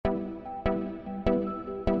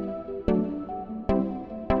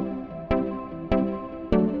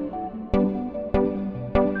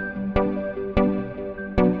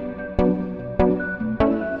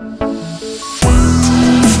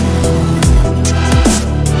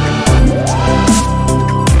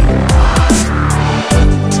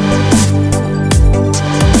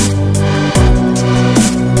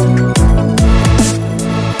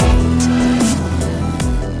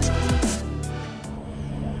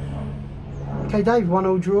Okay, Dave,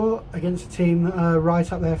 1-1 draw against a team that are right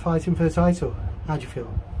up there fighting for the title. How do you feel?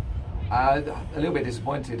 A little bit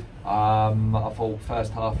disappointed. I thought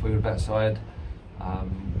first half we were a better side.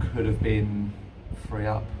 Could have been 3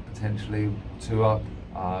 up, potentially 2 up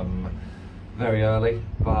very early,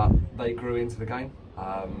 but they grew into the game,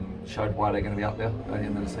 showed why they're going to be up there at the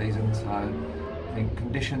end of the season. So I think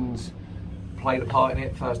conditions played a part in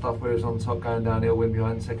it. First half we was on top, going downhill, win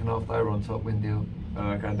behind. Second half they were on top, win deal,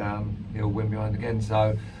 going downhill, win behind again.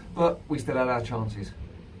 So, but we still had our chances.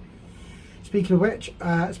 Speaking of which,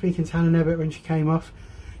 speaking to Hannah Nebbit when she came off,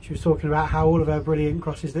 she was talking about how all of her brilliant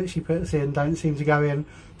crosses that she puts in don't seem to go in.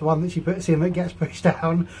 The one that she puts in that gets pushed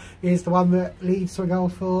down is the one that leads to a goal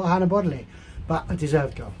for Hannah Bodley, but a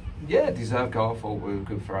deserved goal. Yeah, deserved goal. I thought we were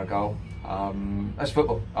good for our goal. That's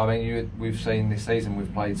football. I mean, we've seen this season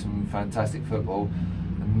we've played some fantastic football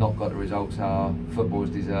and not got the results our football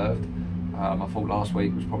has deserved. I thought last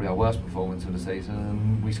week was probably our worst performance of the season,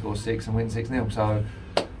 and we scored 6 and win 6-0. So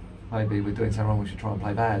maybe we're doing something wrong. We should try and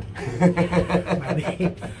play bad.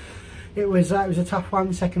 Maybe. It was a tough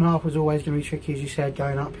one. Second half was always going to be tricky, as you said,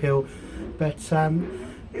 going uphill. But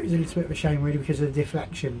it was a little bit of a shame, really, because of the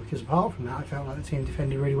deflection. Because apart from that, I felt like the team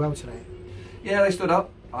defended really well today. Yeah, they stood up.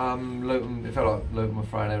 Luton, it felt like Luton were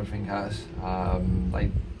throwing everything at us. They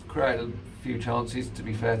created a few chances, to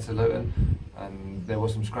be fair to Luton, and there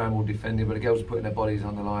was some scrambled defending, but the girls were putting their bodies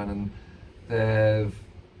on the line, and they've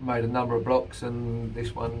made a number of blocks, and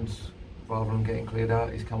this one's, rather than getting cleared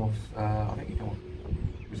out, he's come off, I think he come off,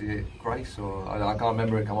 was it Grace, or I can't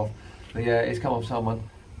remember it come off, but yeah, he's come off someone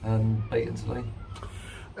and beaten to lead.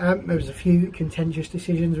 There was a few contentious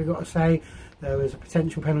decisions, we've got to say. There was a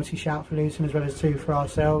potential penalty shout for Luton as well as 2 for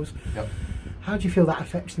ourselves. Yep. How do you feel that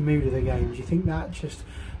affects the mood of the game? Do you think that just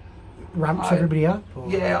ramps everybody up? Or?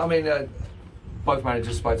 Yeah, I mean, both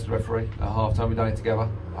managers spoke to the referee at half time, we've done it together,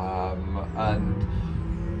 and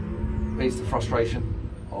it's the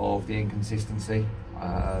frustration of the inconsistency.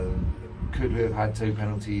 Could we have had 2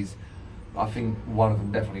 penalties? I think one of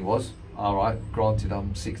them definitely was. Alright, granted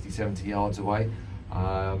I'm 60-70 yards away.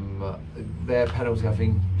 Their penalty, I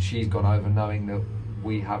think she's gone over knowing that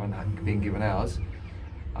we haven't been given ours.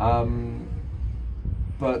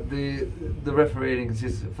 But the referee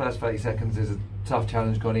inconsistent. First 30 seconds is a tough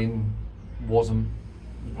challenge gone in. The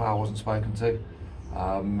player wasn't spoken to.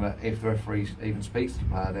 If the referee even speaks to the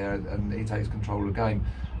player there and he takes control of the game,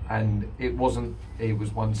 and it was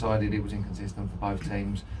one-sided, it was inconsistent for both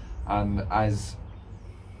teams, and as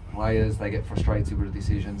players they get frustrated with the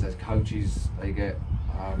decisions, as coaches they get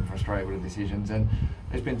frustrated with the decisions, and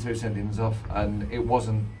there's been 2 sendings off, and it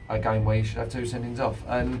wasn't a game where you should have 2 sendings off,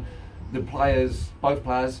 and both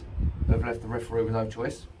players have left the referee with no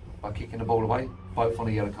choice by kicking the ball away, both on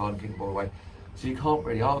a yellow card and kicking the ball away, so you can't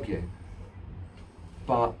really argue.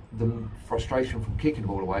 But the frustration from kicking the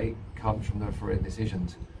ball away comes from the refereeing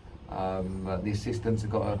decisions. The assistants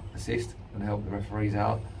have got to assist and help the referees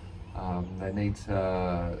out. It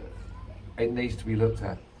needs to be looked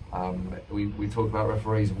at. We talk about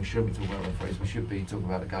referees, and we shouldn't be talking about referees. We should be talking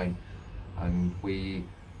about the game. And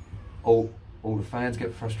all the fans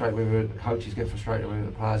get frustrated with it. The coaches get frustrated with it.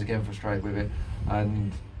 The players are getting frustrated with it.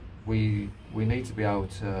 And we need to be able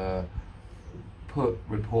to put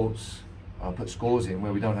scores in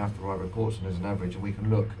where we don't have to write reports and as an average, and we can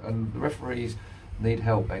look. And the referees need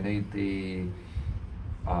help. They need the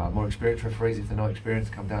more experienced referees, if they're not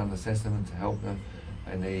experienced, to come down and assess them and to help them.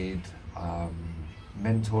 They need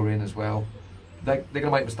mentoring as well. They're going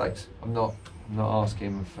to make mistakes. I'm not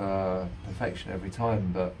asking for perfection every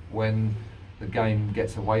time, but when the game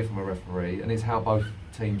gets away from a referee, and it's how both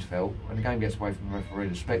teams felt, when the game gets away from the referee,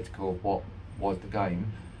 the spectacle of what was the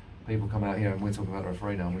game, people come out here and we're talking about the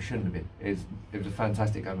referee now, and we shouldn't have been. It was a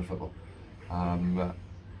fantastic game of football.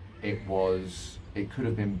 It could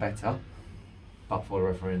have been better, but for the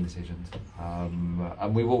refereeing decisions.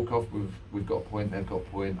 And we walk off with, we've got a point, they've got a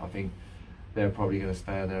point. I think they're probably going to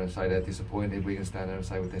stand there and say they're disappointed. We're going to stand there and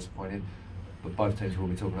say we're disappointed. But both teams will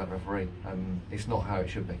be talking about the referee, and it's not how it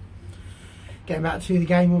should be. Getting back to the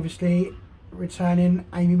game, obviously, returning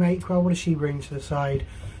Amy Makewell, what does she bring to the side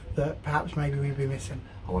that perhaps maybe we'd be missing?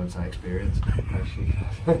 I won't say experience.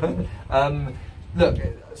 Look,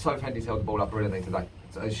 Sophie Hendy's held the ball up brilliantly today.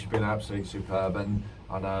 She's been absolutely superb, and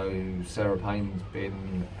I know Sarah Payne's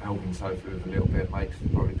been helping Sophie with a little bit. Make's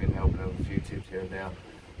probably been helping her with a few tips here and now.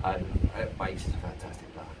 Make's a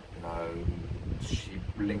fantastic player. You know, she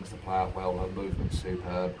links the play up well. Her movement's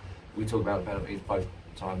superb. We talk about the penalties both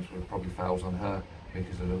times with probably fouls on her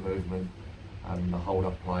because of the movement and the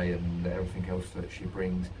hold-up play and everything else that she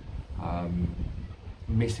brings.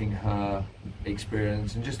 missing her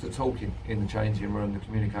experience and just the talking in the changing room, the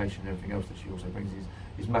communication and everything else that she also brings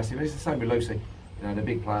is massive. And it's the same with Lucy. You know, they're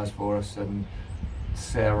big players for us, and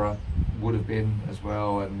Sarah would have been as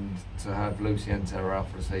well, and to have Lucy and Sarah out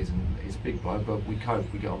for the season is a big blow, but we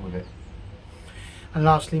cope, we get on with it. And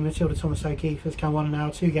lastly, Matilda Thomas-O'Keefe has come on now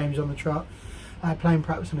 2 games on the trot, playing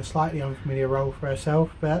perhaps in a slightly unfamiliar role for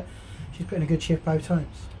herself, but she's put in a good shift both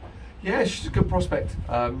times. Yeah, she's a good prospect.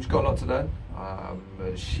 She's got a lot to learn.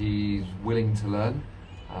 She's willing to learn.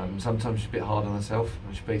 Sometimes she's a bit hard on herself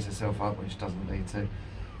and she beats herself up when she doesn't need to.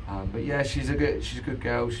 But yeah, she's a good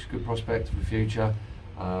girl. She's a good prospect for the future.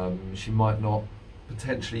 She might not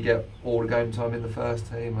potentially get all the game time in the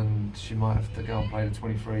first team, and she might have to go and play the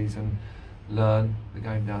 23s and learn the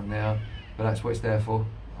game down there. But that's what it's there for.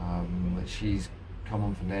 She's come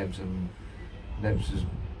on for Nebs, and Nebs is,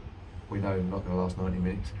 we know, not going to last 90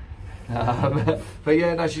 minutes. But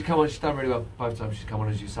yeah, no, she's come on. She's done really well both times she's come on,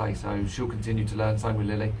 as you say. So she'll continue to learn. Same with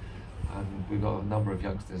Lily, and we've got a number of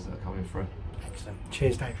youngsters that are coming through. Excellent.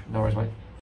 Cheers, Dave. No worries, mate.